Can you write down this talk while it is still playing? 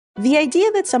The idea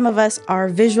that some of us are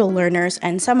visual learners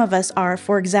and some of us are,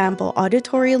 for example,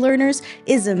 auditory learners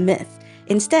is a myth.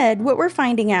 Instead, what we're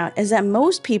finding out is that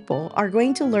most people are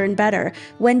going to learn better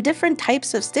when different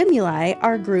types of stimuli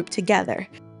are grouped together.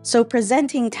 So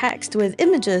presenting text with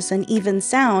images and even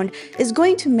sound is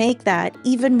going to make that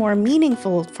even more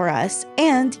meaningful for us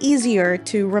and easier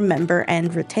to remember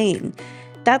and retain.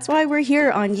 That's why we're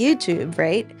here on YouTube,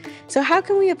 right? So how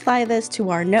can we apply this to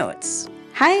our notes?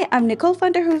 Hi, I'm Nicole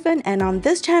van der Hoeven, and on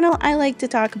this channel I like to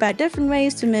talk about different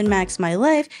ways to min-max my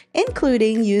life,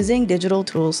 including using digital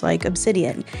tools like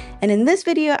Obsidian. And in this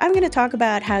video, I'm going to talk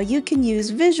about how you can use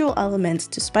visual elements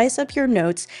to spice up your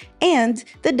notes and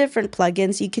the different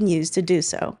plugins you can use to do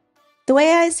so. The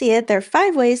way I see it, there are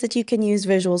 5 ways that you can use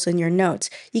visuals in your notes.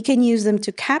 You can use them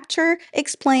to capture,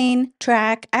 explain,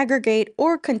 track, aggregate,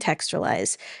 or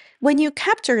contextualize. When you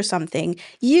capture something,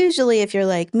 usually if you're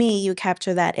like me, you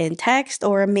capture that in text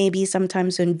or maybe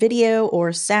sometimes in video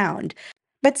or sound.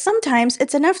 But sometimes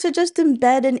it's enough to just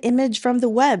embed an image from the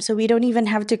web so we don't even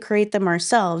have to create them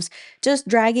ourselves. Just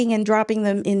dragging and dropping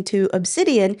them into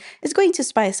Obsidian is going to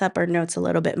spice up our notes a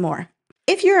little bit more.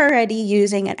 If you're already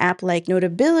using an app like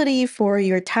Notability for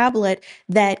your tablet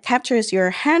that captures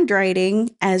your handwriting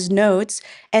as notes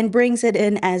and brings it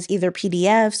in as either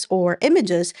PDFs or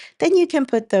images, then you can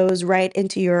put those right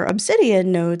into your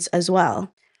Obsidian notes as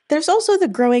well. There's also the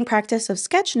growing practice of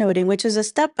sketchnoting, which is a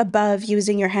step above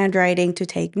using your handwriting to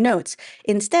take notes.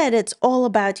 Instead, it's all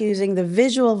about using the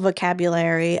visual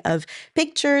vocabulary of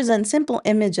pictures and simple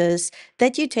images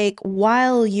that you take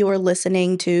while you're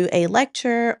listening to a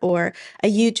lecture or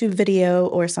a YouTube video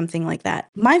or something like that.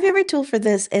 My favorite tool for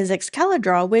this is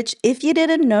Excalidraw, which, if you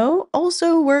didn't know,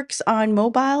 also works on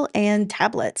mobile and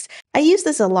tablets. I use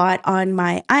this a lot on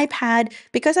my iPad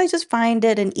because I just find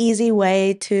it an easy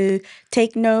way to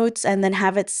take notes and then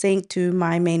have it sync to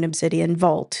my main Obsidian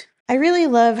vault. I really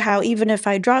love how even if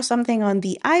I draw something on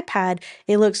the iPad,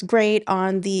 it looks great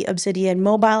on the Obsidian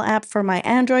mobile app for my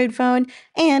Android phone,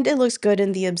 and it looks good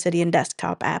in the Obsidian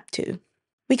desktop app too.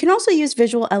 We can also use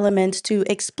visual elements to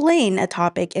explain a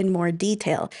topic in more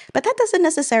detail, but that doesn't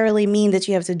necessarily mean that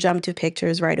you have to jump to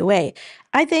pictures right away.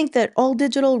 I think that all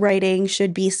digital writing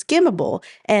should be skimmable,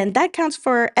 and that counts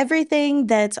for everything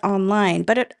that's online,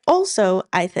 but it also,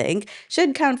 I think,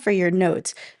 should count for your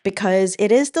notes, because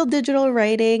it is still digital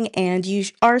writing and you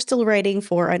are still writing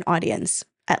for an audience.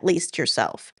 At least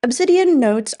yourself. Obsidian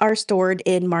notes are stored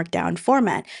in Markdown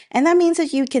format, and that means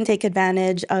that you can take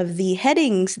advantage of the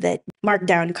headings that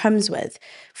Markdown comes with.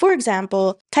 For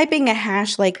example, typing a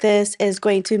hash like this is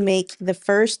going to make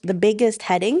the biggest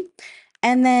heading,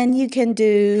 and then you can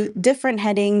do different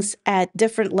headings at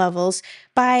different levels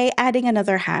by adding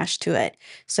another hash to it.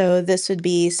 So this would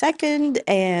be second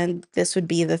and this would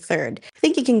be the third. I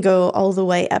think you can go all the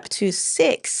way up to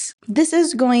 6. This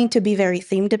is going to be very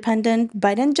theme dependent,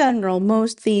 but in general,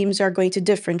 most themes are going to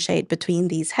differentiate between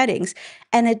these headings.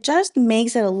 And it just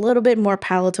makes it a little bit more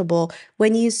palatable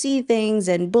when you see things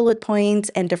in bullet points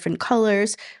and different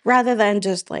colors rather than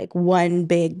just like one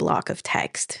big block of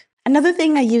text. Another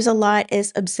thing I use a lot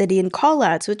is Obsidian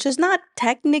callouts, which is not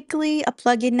technically a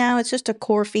plugin now, it's just a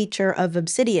core feature of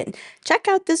Obsidian. Check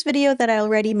out this video that I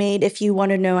already made if you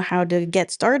want to know how to get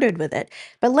started with it.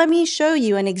 But let me show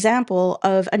you an example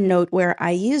of a note where I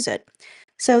use it.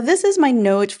 So this is my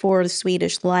note for the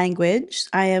Swedish language.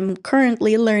 I am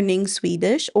currently learning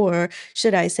Swedish, or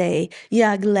should I say,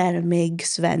 jag lär mig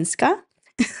svenska.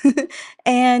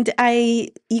 And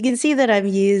you can see that I'm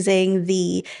using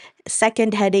the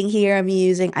second heading here, I'm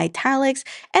using italics,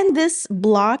 and this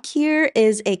block here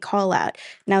is a call out.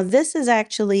 Now this is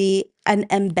actually an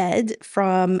embed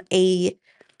from a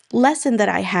lesson that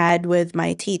I had with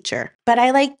my teacher. But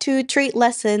I like to treat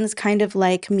lessons kind of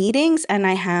like meetings, and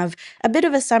I have a bit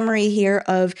of a summary here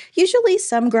of usually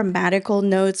some grammatical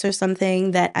notes or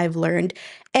something that I've learned.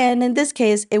 And in this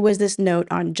case, it was this note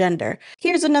on gender.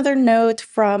 Here's another note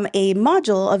from a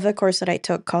module of a course that I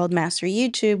took called Master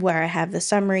YouTube, where I have the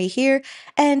summary here.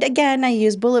 And again, I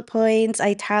use bullet points,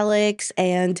 italics,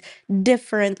 and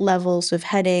different levels of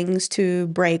headings to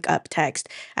break up text.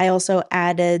 I also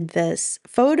added this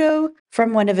photo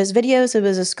from one of his videos. It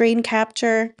was a screen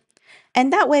capture.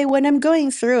 And that way, when I'm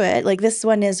going through it, like this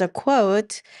one is a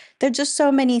quote, there are just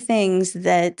so many things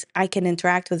that I can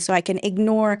interact with. So I can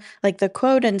ignore like the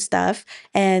quote and stuff.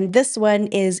 And this one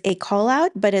is a call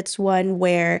out, but it's one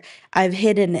where I've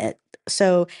hidden it.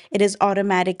 So it is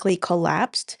automatically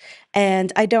collapsed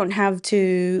and I don't have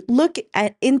to look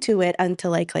into it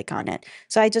until I click on it.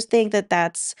 So I just think that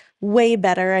that's way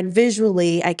better. And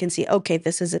visually I can see, okay,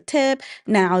 this is a tip.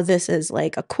 Now this is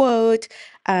like a quote.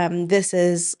 This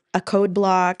is a code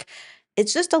block.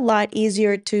 It's just a lot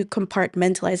easier to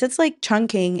compartmentalize. It's like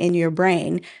chunking in your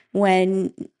brain.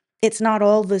 When it's not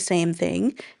all the same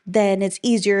thing, then it's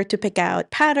easier to pick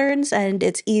out patterns and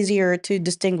it's easier to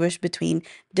distinguish between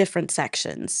different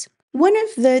sections. One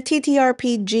of the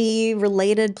TTRPG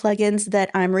related plugins that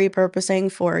I'm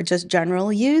repurposing for just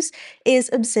general use is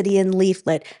Obsidian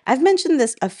Leaflet. I've mentioned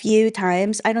this a few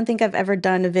times. I don't think I've ever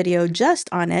done a video just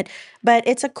on it, but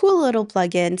it's a cool little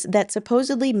plugin that's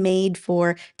supposedly made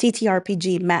for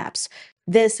TTRPG maps.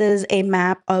 This is a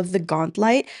map of the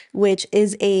Gauntlet, which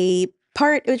is a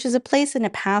place in a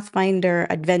Pathfinder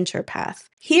adventure path.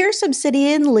 Here's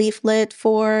Obsidian Leaflet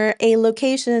for a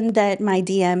location that my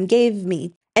DM gave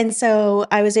me. And so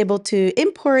I was able to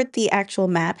import the actual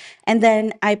map, and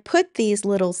then I put these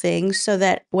little things so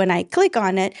that when I click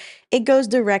on it, it goes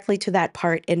directly to that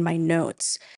part in my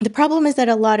notes. The problem is that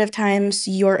a lot of times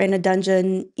you're in a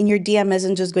dungeon and your DM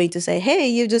isn't just going to say, hey,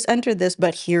 you just entered this,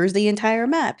 but here's the entire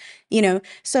map, you know?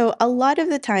 So a lot of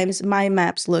the times my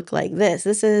maps look like this.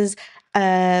 This is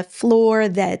a floor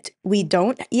that we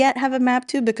don't yet have a map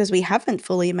to because we haven't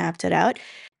fully mapped it out.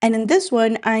 And in this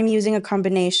one, I'm using a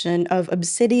combination of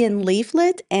Obsidian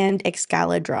Leaflet and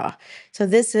Excalidraw. So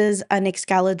this is an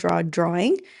Excalidraw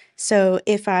drawing. So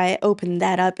if I open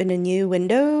that up in a new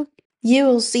window,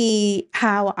 you'll see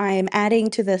how I'm adding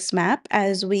to this map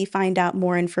as we find out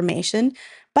more information.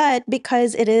 But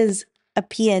because it is a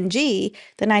PNG,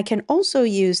 then I can also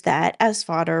use that as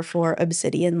fodder for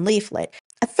Obsidian Leaflet.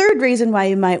 A third reason why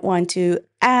you might want to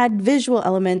add visual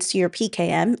elements to your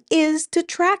PKM is to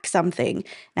track something.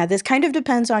 Now, this kind of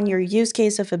depends on your use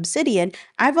case of Obsidian.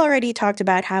 I've already talked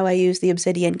about how I use the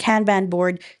Obsidian Kanban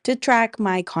board to track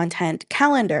my content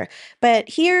calendar. But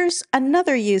here's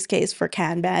another use case for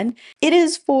Kanban. It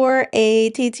is for a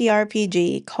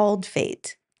TTRPG called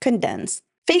Fate Condensed.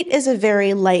 Fate is a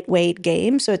very lightweight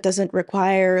game, so it doesn't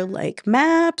require like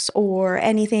maps or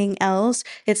anything else.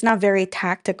 It's not very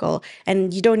tactical,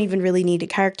 and you don't even really need a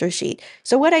character sheet.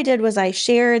 So what I did was I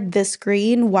shared this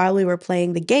screen while we were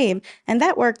playing the game, and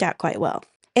that worked out quite well.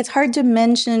 It's hard to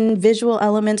mention visual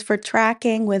elements for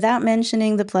tracking without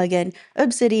mentioning the plugin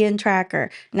Obsidian Tracker.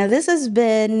 Now, this has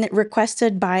been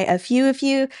requested by a few of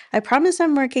you. I promise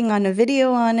I'm working on a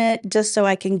video on it just so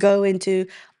I can go into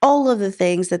all of the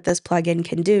things that this plugin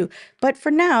can do. But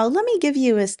for now, let me give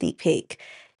you a sneak peek.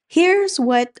 Here's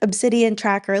what Obsidian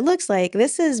Tracker looks like.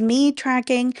 This is me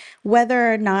tracking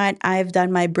whether or not I've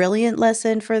done my Brilliant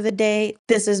lesson for the day.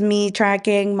 This is me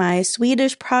tracking my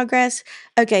Swedish progress.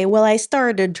 Okay, well, I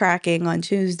started tracking on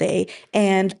Tuesday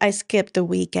and I skipped a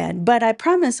weekend, but I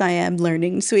promise I am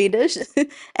learning Swedish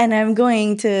and I'm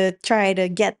going to try to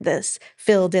get this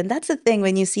filled in. That's the thing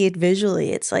when you see it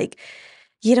visually, it's like,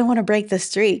 you don't want to break the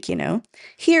streak, you know?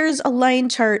 Here's a line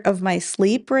chart of my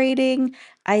sleep rating.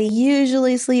 I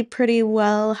usually sleep pretty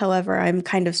well. However, I'm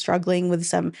kind of struggling with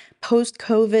some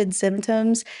post-COVID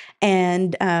symptoms,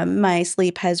 and my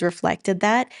sleep has reflected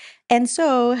that. And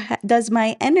so does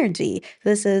my energy.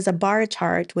 This is a bar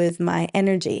chart with my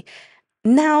energy.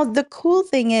 Now, the cool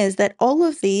thing is that all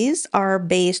of these are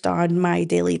based on my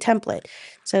daily template.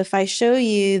 So if I show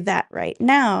you that right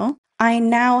now, I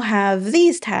now have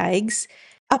these tags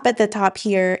up at the top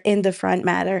here in the front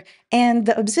matter. And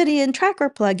the Obsidian Tracker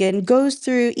plugin goes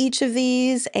through each of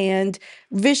these and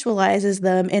visualizes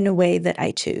them in a way that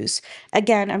I choose.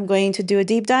 Again, I'm going to do a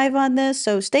deep dive on this,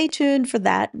 so stay tuned for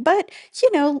that. But,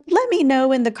 let me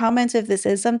know in the comments if this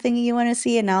is something you want to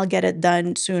see, and I'll get it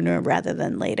done sooner rather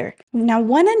than later. Now,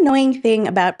 one annoying thing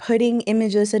about putting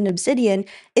images in Obsidian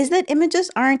is that images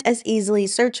aren't as easily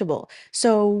searchable.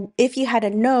 So if you had a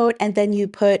note and then you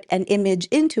put an image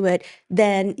into it,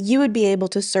 then you would be able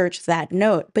to search that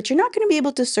note, but you're not going to be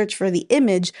able to search for the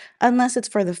image unless it's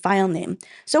for the file name.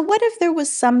 So what if there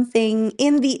was something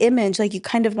in the image, like you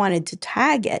kind of wanted to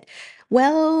tag it?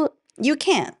 Well, you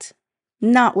can't.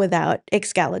 Not without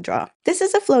Excalidraw. This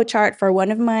is a flowchart for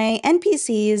one of my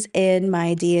NPCs in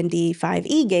my D&D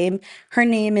 5e game. Her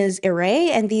name is Iray,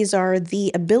 and these are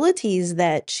the abilities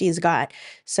that she's got.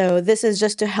 So this is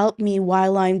just to help me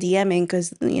while I'm DMing,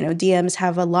 because DMs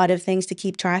have a lot of things to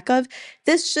keep track of.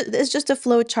 This is just a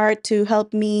flowchart to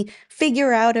help me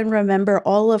figure out and remember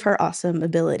all of her awesome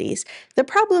abilities. The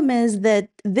problem is that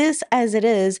this, as it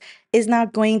is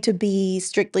not going to be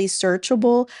strictly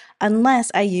searchable unless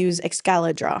I use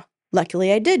Excalidraw.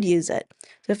 Luckily, I did use it.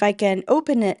 So if I can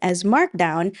open it as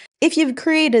Markdown, if you've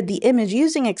created the image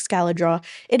using Excalidraw,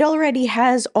 it already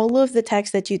has all of the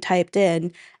text that you typed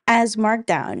in as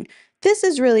Markdown. This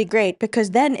is really great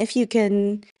because then if you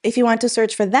want to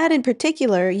search for that in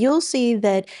particular, you'll see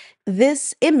that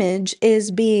this image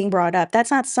is being brought up.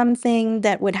 That's not something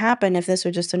that would happen if this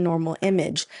were just a normal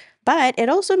image. but it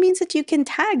also means that you can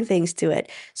tag things to it.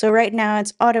 So right now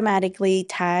it's automatically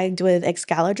tagged with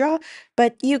Excalidraw,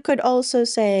 but you could also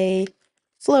say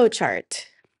flowchart,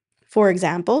 for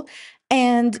example.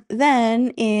 And then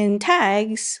in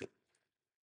tags,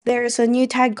 there's a new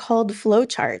tag called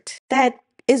flowchart that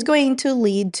is going to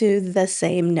lead to the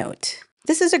same note.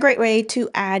 This is a great way to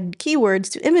add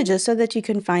keywords to images so that you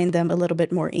can find them a little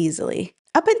bit more easily.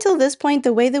 Up until this point,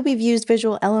 the way that we've used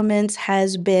visual elements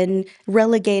has been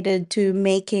relegated to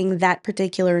making that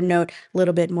particular note a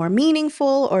little bit more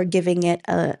meaningful or giving it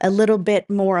a little bit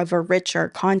more of a richer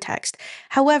context.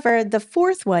 However, the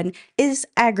fourth one is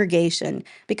aggregation,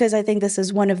 because I think this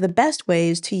is one of the best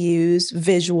ways to use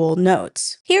visual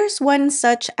notes. Here's one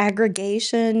such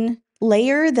aggregation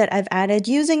layer that I've added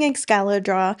using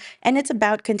Excalidraw, and it's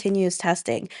about continuous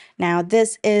testing. Now,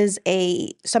 this is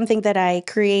something that I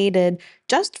created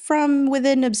just from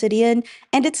within Obsidian,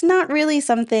 and it's not really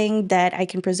something that I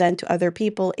can present to other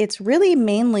people. It's really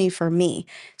mainly for me.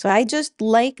 So I just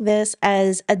like this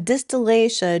as a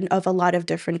distillation of a lot of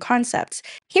different concepts.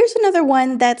 Here's another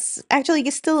one that's actually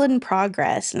still in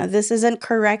progress. Now, this isn't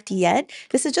correct yet.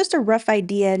 This is just a rough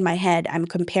idea in my head. I'm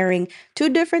comparing two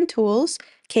different tools,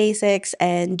 K6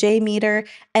 and JMeter,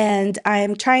 and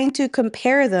I'm trying to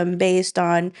compare them based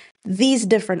on these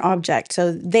different objects.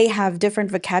 So they have different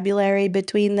vocabulary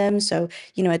between them. So,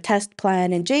 a test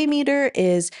plan in JMeter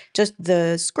is just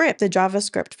the script, the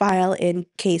JavaScript file in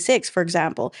K6, for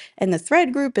example. And the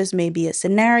thread group is maybe a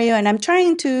scenario. And I'm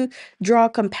trying to draw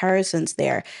comparisons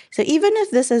there. So even if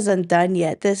this isn't done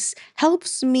yet, this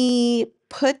helps me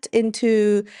put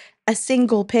into a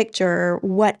single picture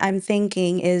what I'm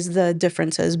thinking is the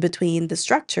differences between the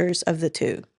structures of the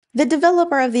two. The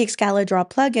developer of the Excalidraw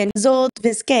plugin, Zold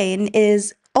Viscain,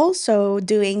 is also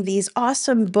doing these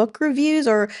awesome book reviews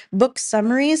or book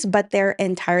summaries, but they're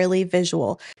entirely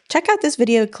visual. Check out this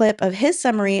video clip of his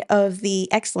summary of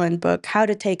the excellent book, How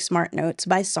to Take Smart Notes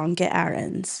by Sonke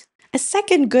Ahrens. A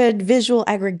second good visual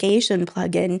aggregation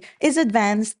plugin is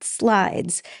Advanced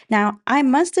Slides. Now, I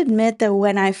must admit that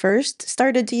when I first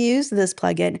started to use this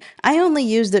plugin, I only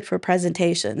used it for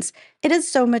presentations. It is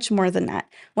so much more than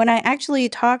that. When I actually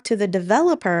talked to the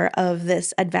developer of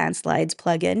this Advanced Slides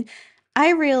plugin,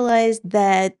 I realized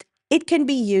that it can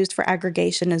be used for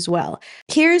aggregation as well.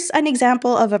 Here's an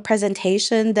example of a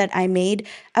presentation that I made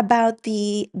about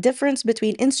the difference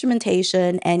between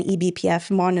instrumentation and eBPF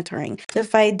monitoring.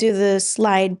 If I do the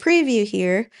slide preview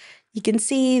here, you can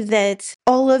see that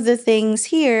all of the things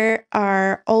here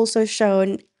are also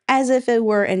shown as if it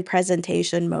were in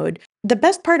presentation mode. The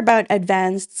best part about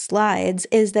advanced slides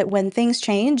is that when things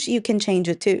change, you can change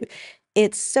it too.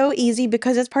 It's so easy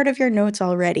because it's part of your notes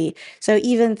already. So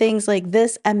even things like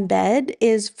this embed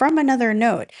is from another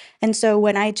note. And so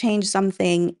when I change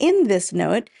something in this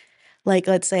note, like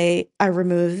let's say I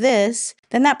remove this,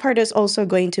 then that part is also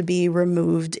going to be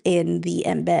removed in the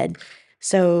embed.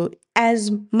 So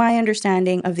as my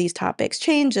understanding of these topics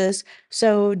changes,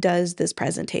 so does this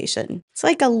presentation. It's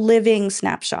like a living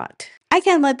snapshot. I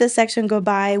can't let this section go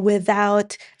by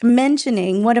without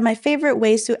mentioning one of my favorite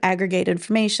ways to aggregate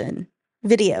information: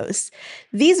 videos.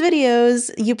 These videos,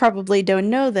 you probably don't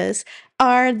know this,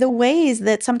 are the ways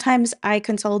that sometimes I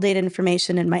consolidate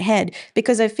information in my head,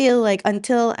 because I feel like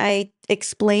until I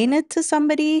explain it to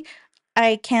somebody,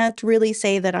 I can't really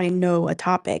say that I know a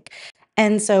topic.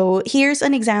 And so here's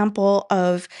an example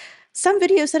of some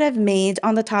videos that I've made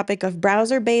on the topic of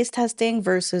browser-based testing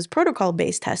versus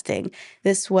protocol-based testing.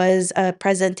 This was a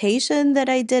presentation that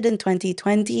I did in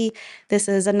 2020. This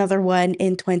is another one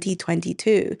in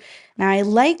 2022. Now, I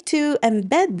like to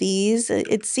embed these.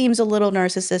 It seems a little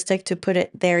narcissistic to put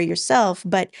it there yourself,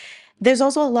 but there's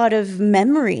also a lot of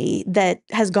memory that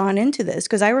has gone into this,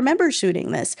 because I remember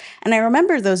shooting this and I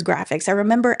remember those graphics. I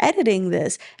remember editing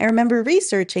this. I remember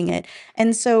researching it.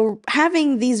 And so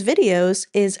having these videos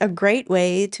is a great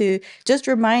way to just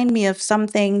remind me of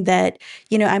something that,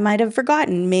 I might have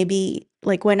forgotten. Maybe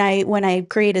like when I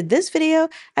created this video,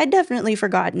 I'd definitely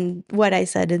forgotten what I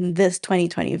said in this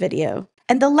 2020 video.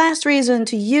 And the last reason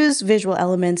to use visual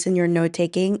elements in your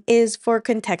note-taking is for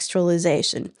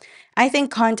contextualization. I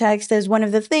think context is one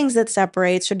of the things that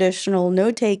separates traditional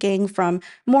note-taking from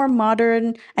more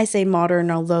modern, I say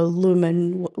modern, although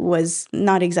Lumen was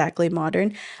not exactly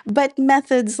modern, but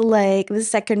methods like the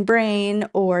second brain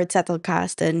or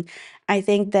Zettelkasten. I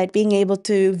think that being able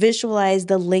to visualize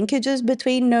the linkages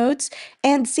between notes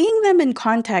and seeing them in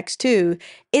context too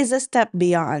is a step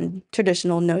beyond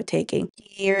traditional note taking.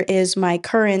 Here is my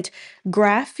current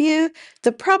graph view.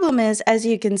 The problem is, as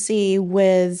you can see,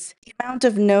 with the amount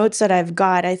of notes that I've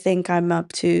got, I think I'm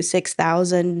up to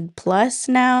 6,000 plus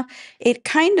now. It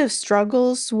kind of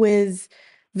struggles with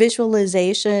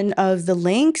visualization of the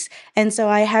links, and so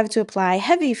I have to apply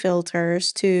heavy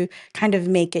filters to kind of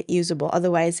make it usable.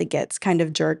 Otherwise, it gets kind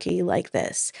of jerky like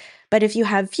this. But if you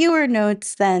have fewer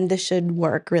notes, then this should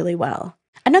work really well.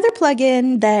 Another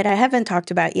plugin that I haven't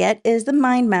talked about yet is the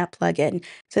mind map plugin.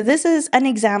 So this is an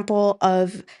example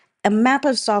of a map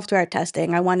of software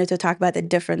testing. I wanted to talk about the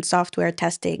different software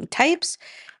testing types.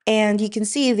 And you can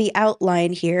see the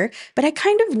outline here, but I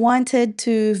kind of wanted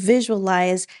to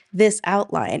visualize this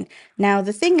outline. Now,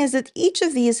 the thing is that each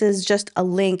of these is just a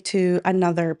link to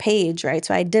another page, right?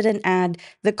 So I didn't add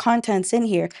the contents in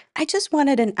here. I just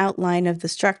wanted an outline of the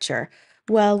structure.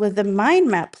 Well, with the mind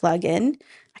map plugin,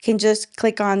 I can just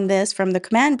click on this from the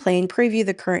command plane, preview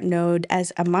the current node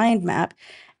as a mind map,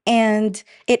 and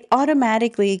it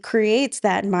automatically creates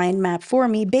that mind map for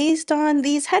me based on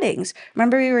these headings.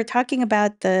 Remember, we were talking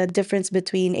about the difference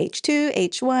between H2,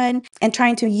 H1, and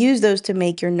trying to use those to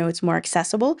make your notes more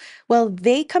accessible. Well,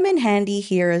 they come in handy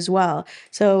here as well.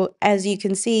 So as you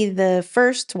can see, the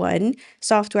first one,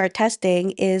 software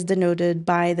testing, is denoted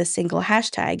by the single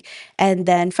hashtag. And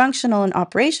then functional and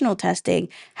operational testing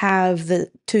have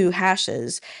the two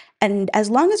hashes. And as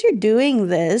long as you're doing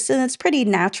this, and it's pretty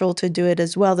natural to do it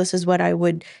as well, this is what I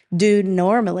would do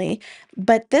normally,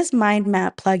 but this mind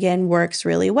map plugin works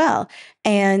really well.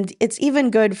 And it's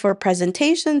even good for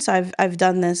presentations. I've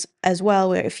done this as well,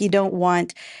 where if you don't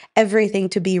want everything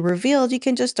to be revealed, you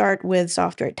can just start with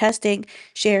software testing,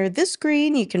 share this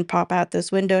screen, you can pop out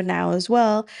this window now as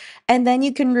well, and then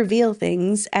you can reveal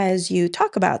things as you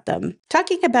talk about them.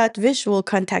 Talking about visual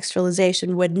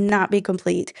contextualization would not be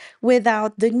complete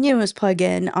without the newest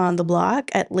plugin on the block,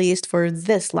 at least for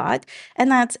this lot, and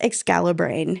that's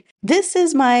Excalibrain. This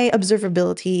is my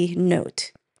observability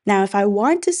note. Now, if I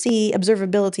want to see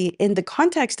observability in the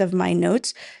context of my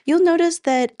notes, you'll notice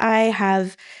that I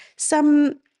have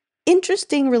some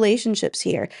interesting relationships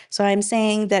here. So I'm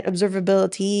saying that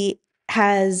observability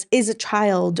is a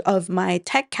child of my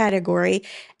tech category,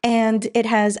 and it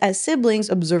has as siblings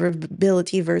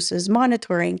observability versus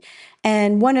monitoring,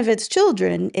 and one of its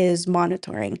children is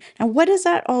monitoring. Now, what does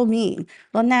that all mean?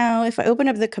 Well, now if I open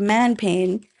up the command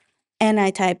pane and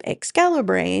I type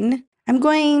Excalibrain, I'm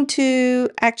going to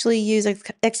actually use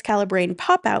Excalibrain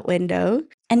pop-out window.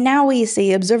 And now we see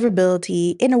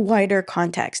observability in a wider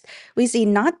context. We see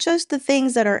not just the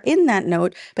things that are in that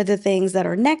node, but the things that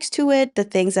are next to it, the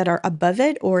things that are above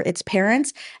it or its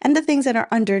parents, and the things that are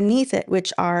underneath it,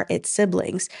 which are its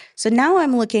siblings. So now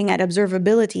I'm looking at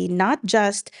observability not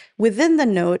just within the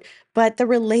node, but the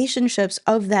relationships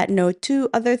of that node to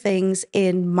other things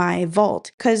in my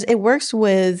vault. Because it works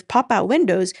with pop-out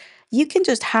windows, you can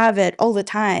just have it all the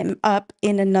time up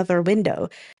in another window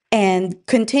and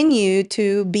continue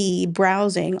to be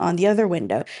browsing on the other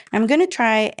window. I'm going to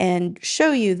try and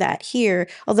show you that here,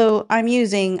 although I'm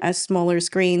using a smaller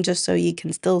screen just so you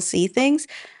can still see things,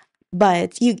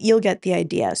 but you'll get the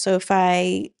idea. So if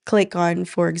I click on,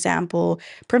 for example,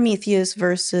 Prometheus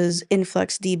versus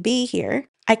InfluxDB here,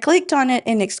 I clicked on it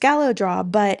in Excalidraw,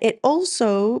 but it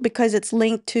also, because it's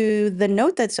linked to the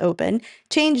node that's open,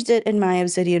 changed it in my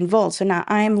Obsidian Vault. So now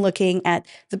I'm looking at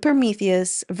the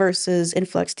Prometheus versus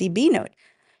InfluxDB node.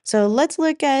 So let's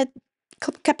look at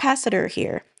capacitor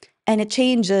here. And it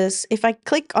changes, if I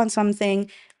click on something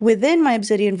within my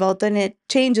Obsidian Vault, then it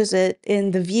changes it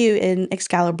in the view in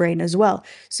Excalibrain as well.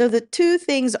 So the two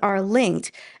things are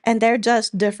linked and they're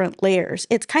just different layers.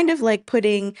 It's kind of like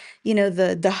putting, the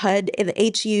HUD, the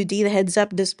HUD, the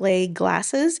heads-up display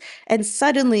glasses, and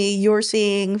suddenly you're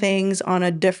seeing things on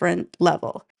a different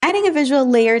level. Adding a visual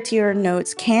layer to your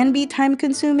notes can be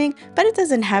time-consuming, but it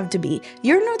doesn't have to be.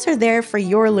 Your notes are there for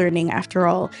your learning after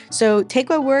all, so take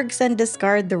what works and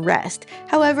discard the rest.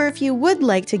 However, if you would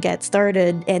like to get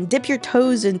started and dip your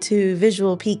toes into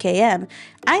visual PKM,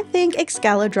 I think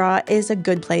Excalidraw is a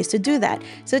good place to do that.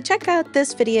 So check out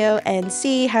this video and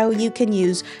see how you can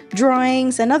use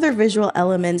drawings and other visual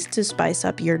elements to spice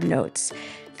up your notes.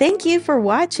 Thank you for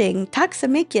watching. Tack så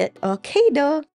mycket. Okay då.